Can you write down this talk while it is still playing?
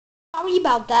sorry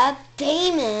about that.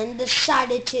 Damon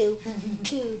decided to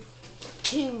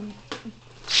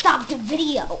stop the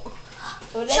video.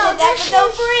 Well, this is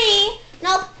episode 3.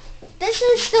 Nope. This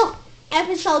is still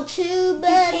episode 2, but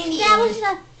that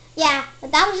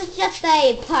was just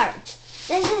a part.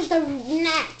 This is the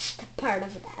next part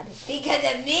of the episode. Because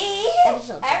of me,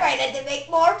 Episode I might have to make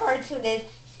more parts for this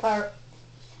part.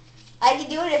 I can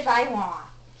do it if I want.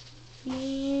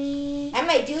 I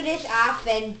might do this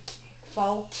often,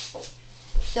 folks.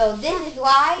 So this is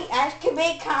why I can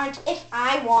make comments if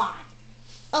I want.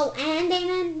 Oh, and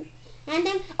Damon.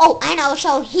 Oh, I know.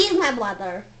 So he's my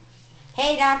brother.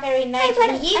 Hey, not very nice. Hey,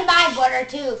 And he's my brother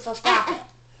too, so stop it.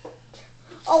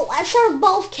 Oh, I serve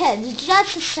both kids,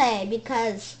 just to say,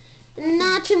 because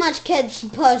not too much kids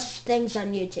post things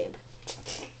on YouTube.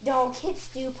 No, kids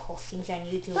do post things on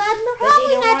YouTube. But they probably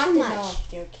don't not want too to much. know if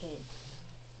they're kids.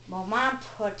 Well, Mom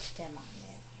puts them on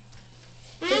there.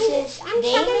 I'm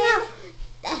checking out.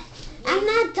 I'm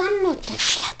not done with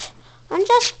this yet. I'm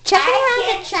just checking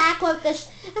around the track with this.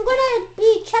 I'm gonna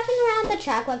be checking around the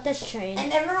track with this train.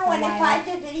 And remember when I find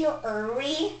the video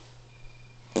early?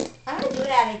 I'm gonna do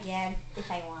that again if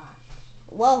I want.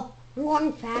 Whoa, I'm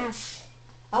going fast.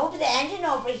 I hope the engine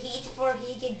overheats before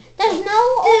he can... There's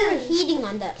no overheating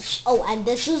on this. Oh, and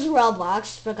this is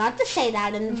Roblox. Forgot to say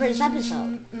that in the first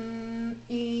episode. No!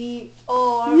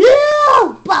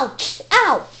 Ouch!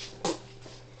 Ow!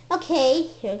 Okay,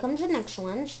 here comes the next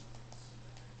ones.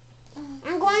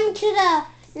 I'm going to the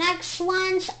next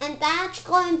ones, and that's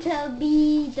going to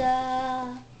be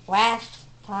the... last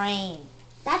train.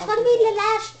 That's going to be the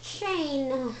last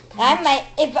train. I might...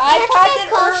 If I pause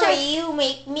it early, you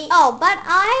make me... Oh, but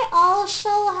I also...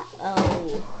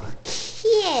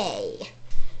 Okay.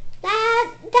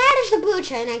 That is the blue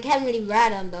train. I can't really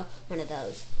ride on one of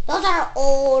those. Those are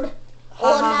old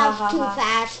enough, too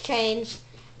fast trains.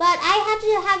 But I have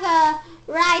to have a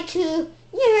ride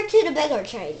nearer to the bigger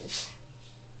trains.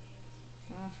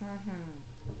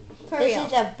 For This real.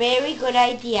 is a very good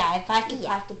idea if I can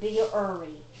pause the video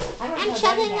early. I'm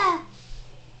chugging around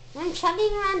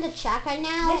the track right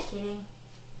now. Just kidding.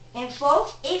 And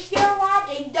folks, if you're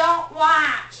watching, don't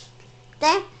watch.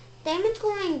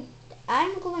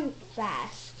 I'm going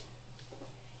fast.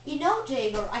 You know,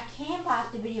 Jager, I can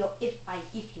pause the video if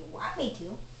you want me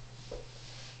to.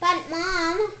 But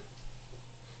Mom,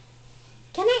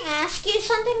 can I ask you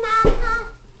something, Mom?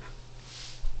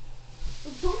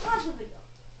 Don't pause the video.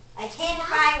 I can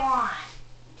if I want.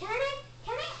 Can I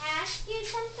ask you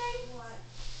something? What?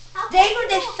 Jager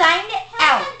just signed it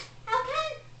out. How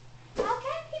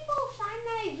can people find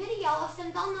my video if they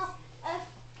don't know if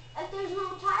there's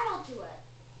no title to it?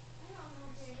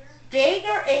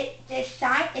 Jager is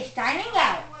signing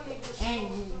out.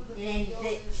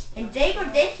 And Jager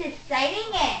this is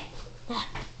signing in.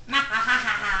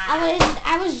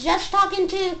 I was just talking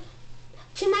to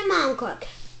my mom quick.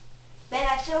 But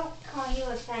I still call you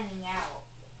a signing out.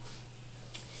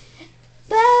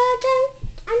 But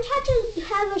I'm trying to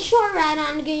have a short ride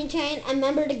on the green train. And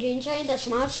remember the green train, the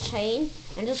smallest train,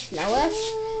 and the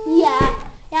slowest? Yeah,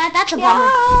 that's a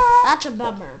bummer. That's a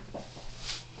bummer.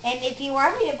 And if you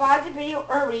want me to pause the video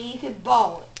early, you can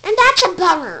vote. And that's a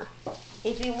bummer.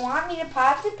 If you want me to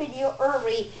pause the video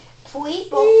early, please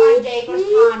vote on Jager's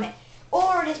comment.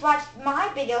 Or just watch my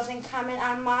videos and comment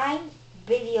on my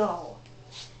video.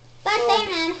 But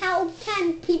Damon, how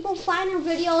can people find our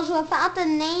videos without the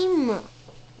name?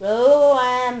 Oh,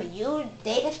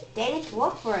 they just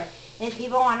look for it. If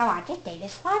people want to watch it, they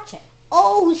just watch it.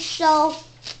 Oh, so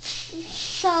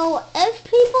if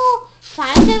people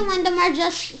find it when they're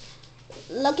just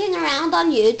looking around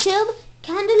on YouTube,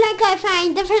 kind of like I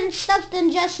find different stuff than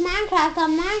just Minecraft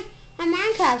on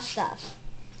Minecraft stuff.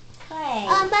 Hey.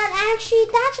 But actually,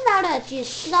 that's about it. You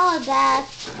saw that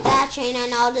train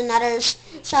and all the others.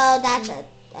 So that's it.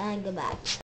 And goodbye.